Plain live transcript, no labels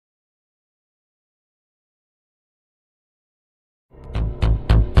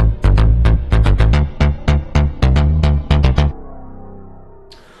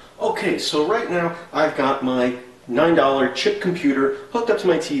Okay, so right now I've got my $9 chip computer hooked up to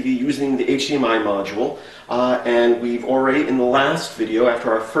my TV using the HDMI module, and we've already, in the last video,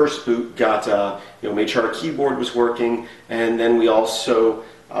 after our first boot, got made sure our keyboard was working, and then we also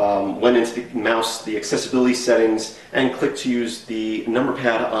went into the mouse, the accessibility settings, and clicked to use the number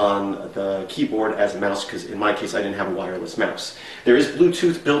pad on the keyboard as a mouse, because in my case I didn't have a wireless mouse. There is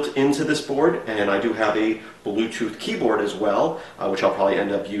Bluetooth built into this board, and I do have a Bluetooth keyboard as well, which I'll probably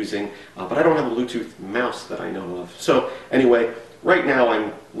end up using, but I don't have a Bluetooth mouse that I know of. So anyway, right now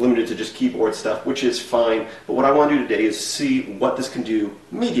I'm limited to just keyboard stuff, which is fine, but what I want to do today is see what this can do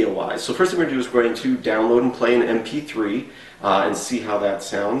media-wise. So first thing we're going to do is we're going to download and play an MP3 and see how that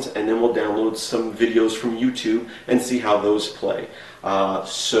sounds, and then we'll download some videos from YouTube and see how those play.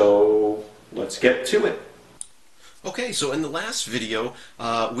 So let's get to it. Okay, so in the last video,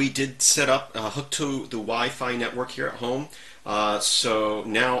 we did set up hooked to the Wi-Fi network here at home. So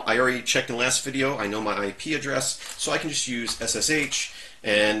now I already checked in the last video, I know my IP address, so I can just use SSH,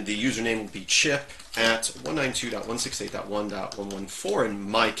 and the username will be chip at 192.168.1.114 in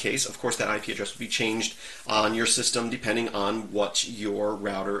my case. Of course, that IP address will be changed on your system depending on what your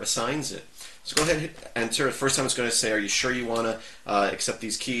router assigns it. So go ahead and hit enter. The first time it's going to say, are you sure you want to accept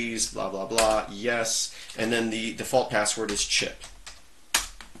these keys, blah, blah, blah, yes. And then the default password is chip.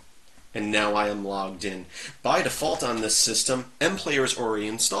 And now I am logged in. By default on this system, MPlayer is already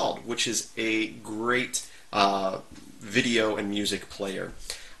installed, which is a great video and music player.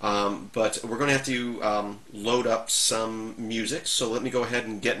 But we're going to have to load up some music, so let me go ahead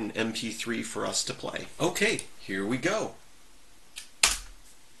and get an MP3 for us to play. Okay, here we go.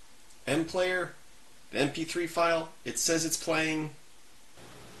 MPlayer, the MP3 file, it says it's playing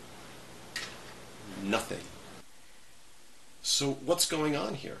nothing. So what's going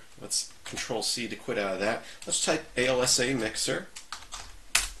on here? Let's Control-C to quit out of that. Let's type ALSA mixer,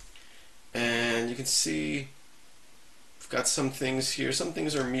 and you can see we've got some things here. Some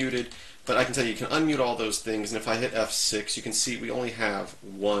things are muted, but I can tell you can unmute all those things, and if I hit F6 you can see we only have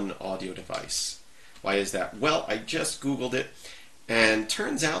one audio device. Why is that? Well, I just Googled it, and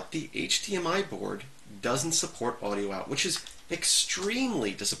turns out the HDMI board doesn't support audio out, which is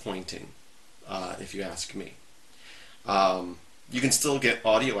extremely disappointing, if you ask me. You can still get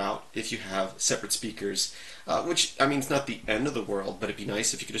audio out if you have separate speakers, which, I mean, it's not the end of the world, but it'd be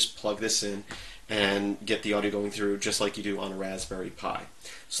nice if you could just plug this in and get the audio going through just like you do on a Raspberry Pi.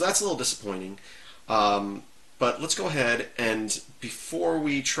 So that's a little disappointing. But let's go ahead, and before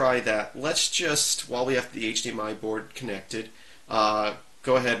we try that, let's just, while we have the HDMI board connected,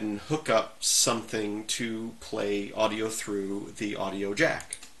 go ahead and hook up something to play audio through the audio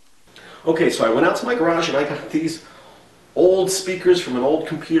jack. Okay, so I went out to my garage and I got these old speakers from an old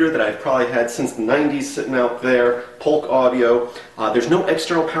computer that I've probably had since the 90s sitting out there, Polk Audio. There's no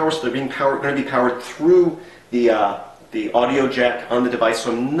external power, so they're going to be powered through the audio jack on the device,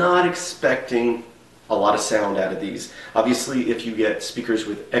 so I'm not expecting a lot of sound out of these. Obviously, if you get speakers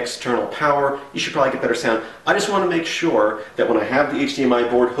with external power, you should probably get better sound. I just want to make sure that when I have the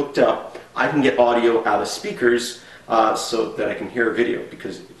HDMI board hooked up, I can get audio out of speakers so that I can hear a video,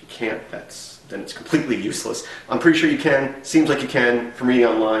 because if you can't, then it's completely useless. I'm pretty sure you can. Seems like you can from reading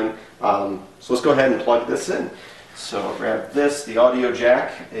online. So let's go ahead and plug this in. So I'll grab this. The audio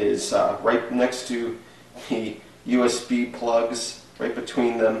jack is right next to the USB plugs, right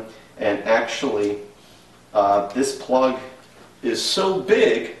between them. And actually, this plug is so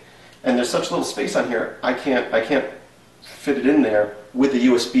big, and there's such little space on here, I can't fit it in there with the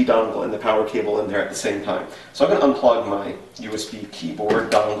USB dongle and the power cable in there at the same time. So I'm going to unplug my USB keyboard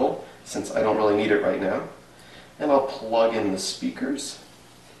dongle, since I don't really need it right now. And I'll plug in the speakers.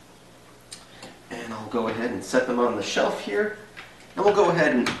 And I'll go ahead and set them on the shelf here. And we'll go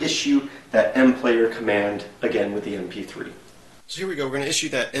ahead and issue that MPlayer command again with the MP3. So here we go, we're going to issue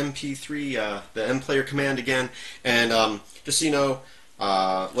that MP3, the MPlayer command again. And just so you know,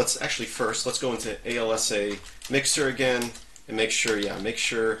 let's go into ALSA mixer again and make sure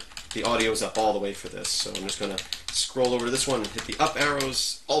the audio is up all the way for this. So I'm just going to scroll over to this one and hit the up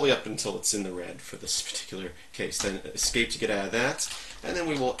arrows all the way up until it's in the red for this particular case. Then escape to get out of that. And then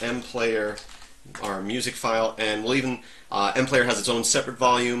we will MPlayer our music file, and we'll even, MPlayer has its own separate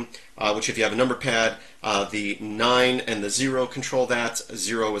volume, which if you have a number pad, the 9 and the 0 control that.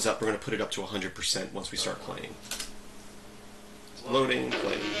 0 is up. We're going to put it up to 100% once we start playing. Loading,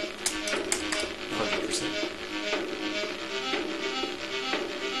 playing, 100%.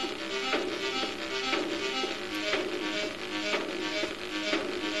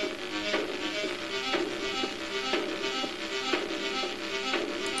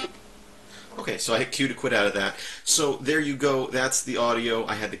 Okay, so I hit Q to quit out of that. So there you go. That's the audio.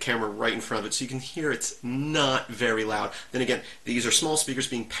 I had the camera right in front of it, so you can hear it's not very loud. Then again, these are small speakers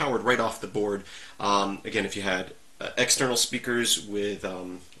being powered right off the board. Again, if you had external speakers with a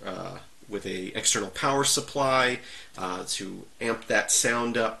external power supply to amp that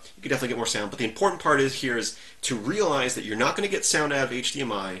sound up, you could definitely get more sound. But the important part here is to realize that you're not going to get sound out of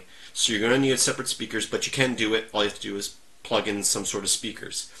HDMI, so you're going to need separate speakers, but you can do it. All you have to do is plug in some sort of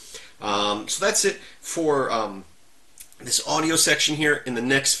speakers. So that's it for this audio section here. In the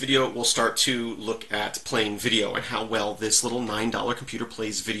next video, we'll start to look at playing video and how well this little $9 computer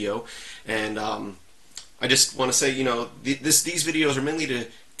plays video. And I just want to say, you know, these videos are mainly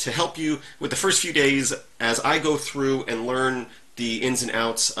to help you with the first few days as I go through and learn the ins and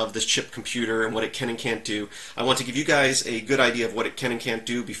outs of this chip computer and what it can and can't do. I want to give you guys a good idea of what it can and can't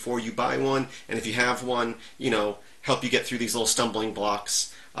do before you buy one, and if you have one, you know, help you get through these little stumbling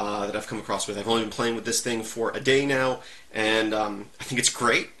blocks that I've come across with. I've only been playing with this thing for a day now, and I think it's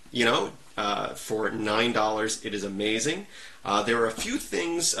great. You know, for $9, it is amazing. There are a few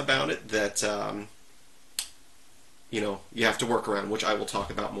things about it that you know, you have to work around, which I will talk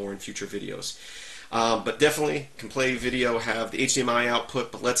about more in future videos. But definitely can play video, have the HDMI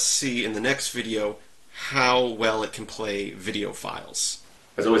output, but let's see in the next video how well it can play video files.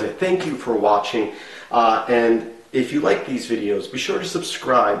 As always, I thank you for watching, and if you like these videos, be sure to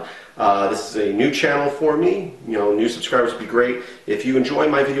subscribe. This is a new channel for me. You know, new subscribers would be great. If you enjoy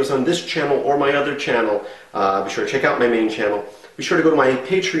my videos on this channel or my other channel, be sure to check out my main channel. Be sure to go to my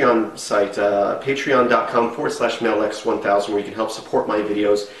Patreon site, patreon.com/MailX1000, where you can help support my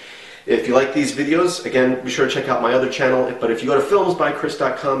videos. If you like these videos, again, be sure to check out my other channel. But if you go to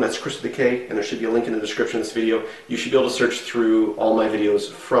filmsbychris.com, that's Chris with a K, and there should be a link in the description of this video, you should be able to search through all my videos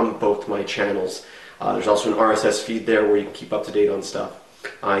from both my channels. There's also an RSS feed there where you can keep up to date on stuff.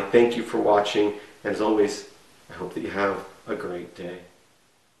 I thank you for watching, and as always, I hope that you have a great day.